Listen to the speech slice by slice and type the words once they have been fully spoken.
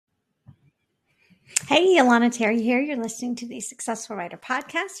Hey, Alana Terry here. You're listening to the Successful Writer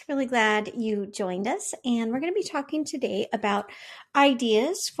Podcast. Really glad you joined us. And we're going to be talking today about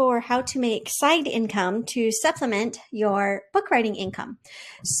ideas for how to make side income to supplement your book writing income.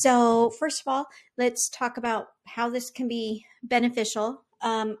 So, first of all, let's talk about how this can be beneficial.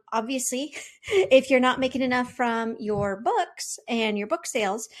 Obviously, if you're not making enough from your books and your book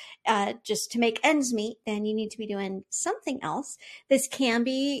sales just to make ends meet, then you need to be doing something else. This can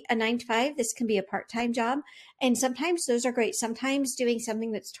be a 9 to 5. This can be a part-time job. And sometimes those are great. Sometimes doing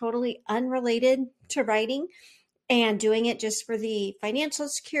something that's totally unrelated to writing and doing it just for the financial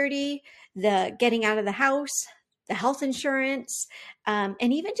security, the getting out of the house, the health insurance, and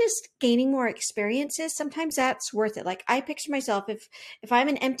even just gaining more experiences. Sometimes that's worth it. Like I picture myself if I'm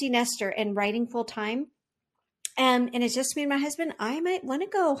an empty nester and writing full time, and it's just me and my husband, I might want to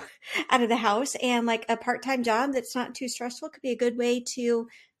go out of the house, and like a part-time job that's not too stressful could be a good way to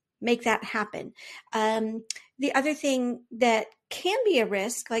make that happen. The other thing that can be a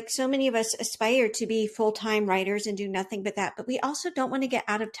risk, like so many of us aspire to be full-time writers and do nothing but that, but we also don't want to get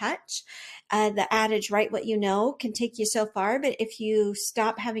out of touch. The adage, write what you know, can take you so far, but if you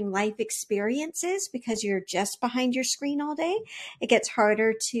stop having life experiences because you're just behind your screen all day, it gets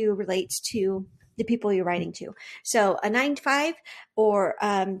harder to relate to the people you're writing to. So a 9 to 5 or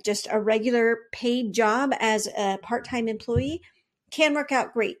just a regular paid job as a part-time employee can work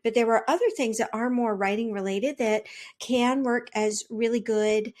out great. But there are other things that are more writing related that can work as really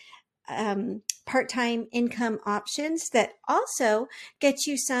good part-time income options that also get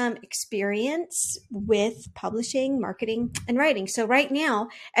you some experience with publishing, marketing, and writing. So right now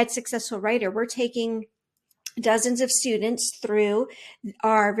at Successful Writer, we're taking dozens of students through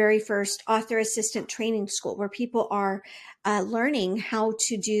our very first author assistant training school where people are learning how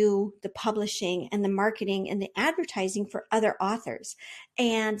to do the publishing and the marketing and the advertising for other authors.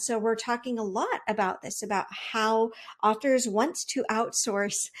 And so we're talking a lot about this, about how authors want to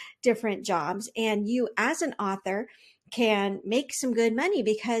outsource different jobs, and you as an author can make some good money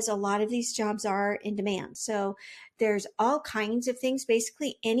because a lot of these jobs are in demand. So there's all kinds of things.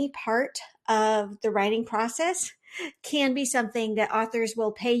 Basically, any part of the writing process can be something that authors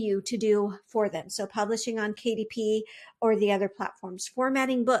will pay you to do for them. So publishing on KDP or the other platforms,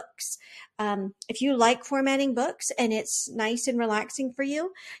 formatting books. If you like formatting books and it's nice and relaxing for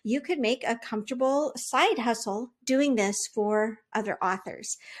you, you could make a comfortable side hustle doing this for other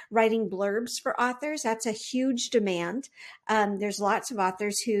authors. Writing blurbs for authors, that's a huge demand. There's lots of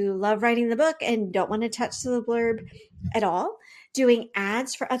authors who love writing the book and don't want to touch the blurb at all. Doing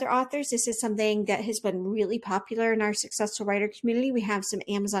ads for other authors. This is something that has been really popular in our Successful Writer community. We have some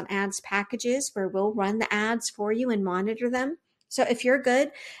Amazon ads packages where we'll run the ads for you and monitor them. So if you're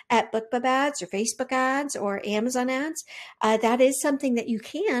good at BookBub ads or Facebook ads or Amazon ads, that is something that you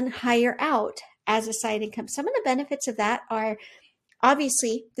can hire out as a side income. Some of the benefits of that are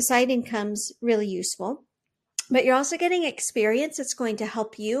obviously the side income's really useful, but you're also getting experience that's going to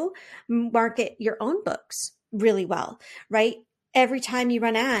help you market your own books really well, right? Every time you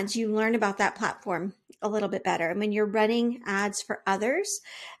run ads, you learn about that platform a little bit better. And when you're running ads for others,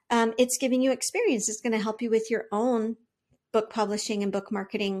 it's giving you experience. It's going to help you with your own book publishing and book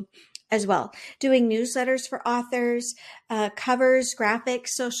marketing as well. Doing newsletters for authors, covers,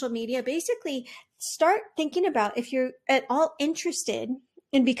 graphics, social media. Basically, start thinking about if you're at all interested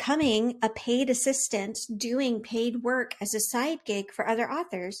in becoming a paid assistant, doing paid work as a side gig for other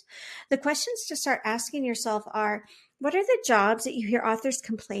authors. The questions to start asking yourself are, what are the jobs that you hear authors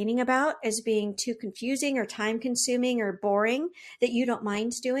complaining about as being too confusing or time consuming or boring that you don't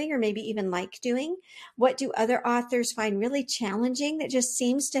mind doing or maybe even like doing? What do other authors find really challenging that just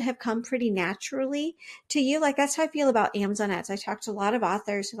seems to have come pretty naturally to you? Like that's how I feel about Amazon ads. I talked to a lot of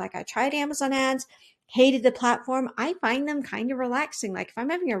authors who I tried Amazon ads, hated the platform. I find them kind of relaxing. Like if I'm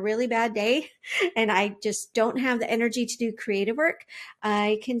having a really bad day and I just don't have the energy to do creative work,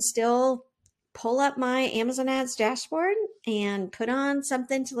 I can still pull up my Amazon ads dashboard and put on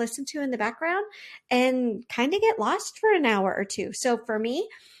something to listen to in the background and kind of get lost for an hour or two. So for me,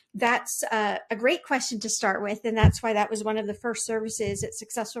 that's a great question to start with. And that's why that was one of the first services that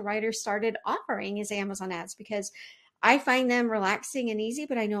Successful Writers started offering is Amazon ads, because I find them relaxing and easy,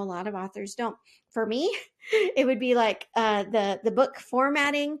 but I know a lot of authors don't. For me, it would be like the book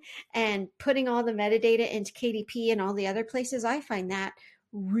formatting and putting all the metadata into KDP and all the other places. I find that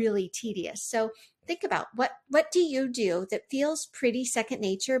really tedious. So think about what do you do that feels pretty second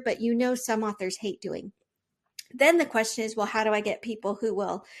nature, but you know some authors hate doing. Then the question is, well, how do I get people who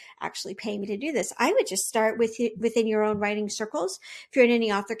will actually pay me to do this? I would just start with within your own writing circles. If you're in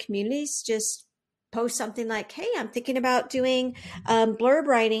any author communities, just post something like, hey, I'm thinking about doing blurb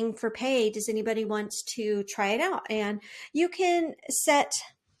writing for pay. Does anybody wants to try it out? And you can set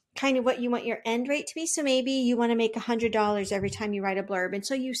kind of what you want your end rate to be. So maybe you want to make $100 every time you write a blurb. And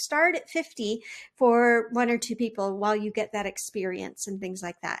so you start at 50 for one or two people while you get that experience and things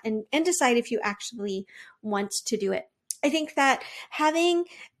like that, and decide if you actually want to do it. I think that having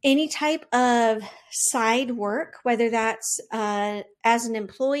any type of side work, whether that's as an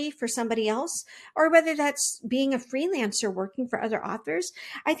employee for somebody else, or whether that's being a freelancer working for other authors,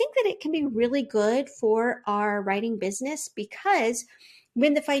 I think that it can be really good for our writing business, because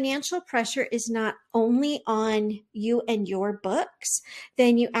when the financial pressure is not only on you and your books,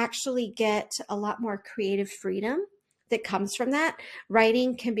 then you actually get a lot more creative freedom that comes from that.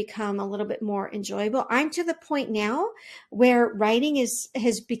 Writing can become a little bit more enjoyable. I'm to the point now where writing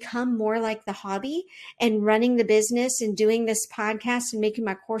has become more like the hobby, and running the business and doing this podcast and making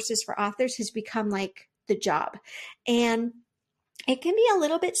my courses for authors has become like the job. And it can be a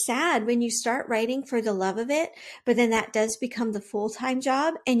little bit sad when you start writing for the love of it, but then that does become the full-time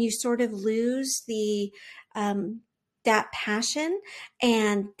job, and you sort of lose the that passion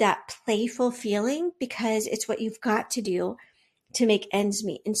and that playful feeling, because it's what you've got to do to make ends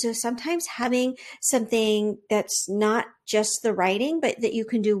meet. And so sometimes having something that's not just the writing, but that you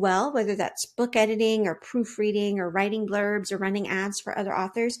can do well, whether that's book editing or proofreading or writing blurbs or running ads for other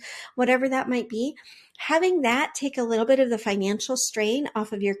authors, whatever that might be, having that take a little bit of the financial strain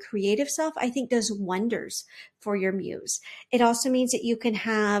off of your creative self, I think does wonders for your muse. It also means that you can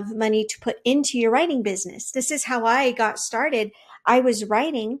have money to put into your writing business. This is how I got started. I was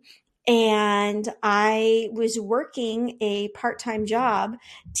writing, and I was working a part-time job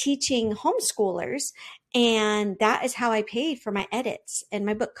teaching homeschoolers. And that is how I paid for my edits and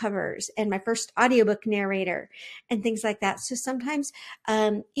my book covers and my first audiobook narrator and things like that. So sometimes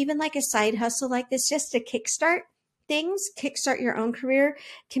even like a side hustle like this, just to kickstart things, kickstart your own career,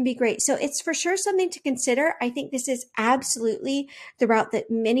 can be great. So it's for sure something to consider. I think this is absolutely the route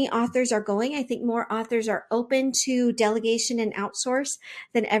that many authors are going. I think more authors are open to delegation and outsource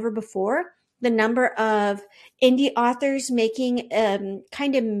than ever before. The number of indie authors making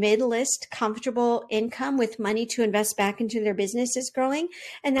kind of mid-list comfortable income with money to invest back into their business is growing.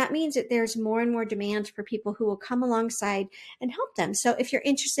 And that means that there's more and more demand for people who will come alongside and help them. So if you're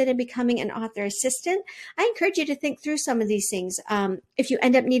interested in becoming an author assistant, I encourage you to think through some of these things. If you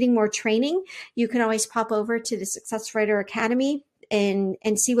end up needing more training, you can always pop over to the Success Writer Academy and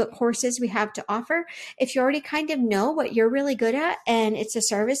see what courses we have to offer. If you already kind of know what you're really good at, and it's a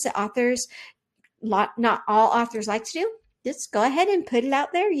service that not all authors like to do, just go ahead and put it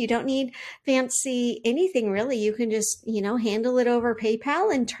out there. You don't need fancy anything really. You can just, handle it over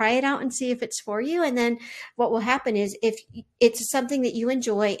PayPal and try it out and see if it's for you. And then what will happen is, if it's something that you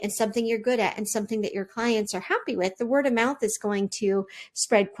enjoy and something you're good at and something that your clients are happy with, the word of mouth is going to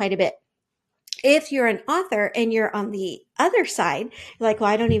spread quite a bit. If you're an author and you're on the other side, you're like,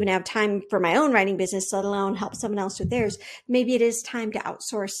 well, I don't even have time for my own writing business, let alone help someone else with theirs. Maybe it is time to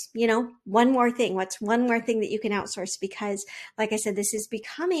outsource, one more thing. What's one more thing that you can outsource? Because like I said, this is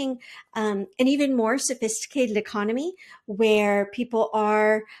becoming an even more sophisticated economy, where people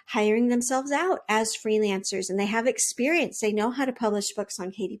are hiring themselves out as freelancers, and they have experience. They know how to publish books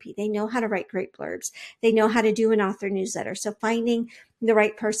on KDP. They know how to write great blurbs. They know how to do an author newsletter. So finding the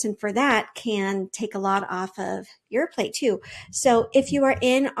right person for that can take a lot off of your plate too. So if you are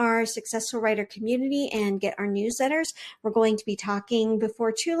in our Successful Writer community and get our newsletters, we're going to be talking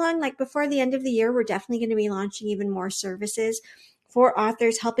before too long, like before the end of the year. We're definitely going to be launching even more services for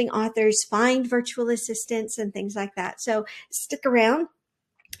authors, helping authors find virtual assistants and things like that. So stick around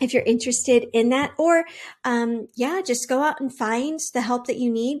if you're interested in that, or just go out and find the help that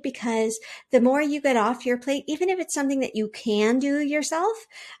you need, because the more you get off your plate, even if it's something that you can do yourself,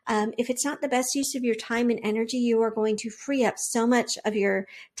 if it's not the best use of your time and energy, you are going to free up so much of your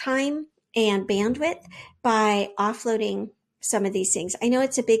time and bandwidth by offloading some of these things. I know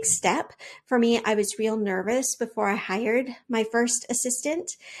it's a big step. For me, I was real nervous before I hired my first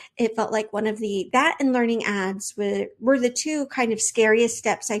assistant. It felt like that and learning ads were the two kind of scariest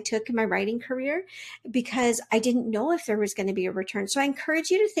steps I took in my writing career, because I didn't know if there was going to be a return. So I encourage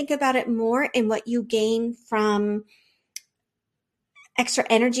you to think about it more in what you gain from extra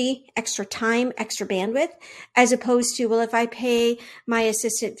energy, extra time, extra bandwidth, as opposed to, well, if I pay my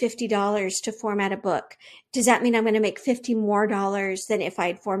assistant $50 to format a book, does that mean I'm going to make $50 more than if I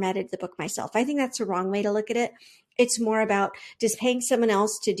had formatted the book myself? I think that's the wrong way to look at it. It's more about, does paying someone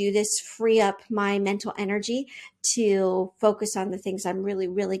else to do this free up my mental energy to focus on the things I'm really,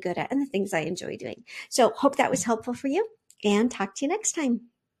 really good at and the things I enjoy doing. So hope that was helpful for you, and talk to you next time.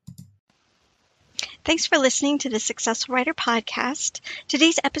 Thanks for listening to the Successful Writer Podcast.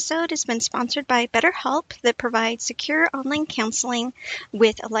 Today's episode has been sponsored by BetterHelp that provides secure online counseling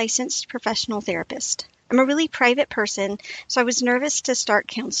with a licensed professional therapist. I'm a really private person, so I was nervous to start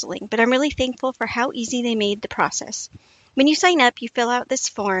counseling, but I'm really thankful for how easy they made the process. When you sign up, you fill out this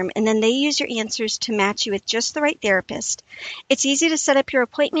form, and then they use your answers to match you with just the right therapist. It's easy to set up your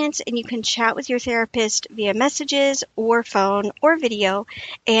appointments, and you can chat with your therapist via messages or phone or video,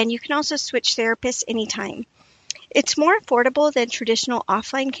 and you can also switch therapists anytime. It's more affordable than traditional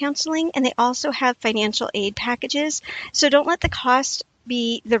offline counseling, and they also have financial aid packages, so don't let the cost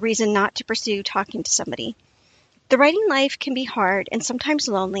be the reason not to pursue talking to somebody. The writing life can be hard and sometimes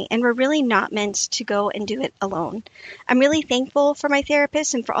lonely, and we're really not meant to go and do it alone. I'm really thankful for my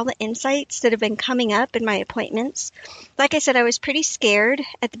therapist and for all the insights that have been coming up in my appointments. Like I said, I was pretty scared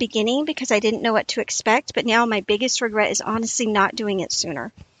at the beginning because I didn't know what to expect, but now my biggest regret is honestly not doing it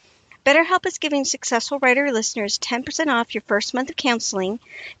sooner. BetterHelp is giving Successful Writer listeners 10% off your first month of counseling.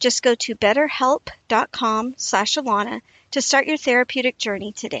 Just go to betterhelp.com/Alana to start your therapeutic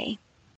journey today.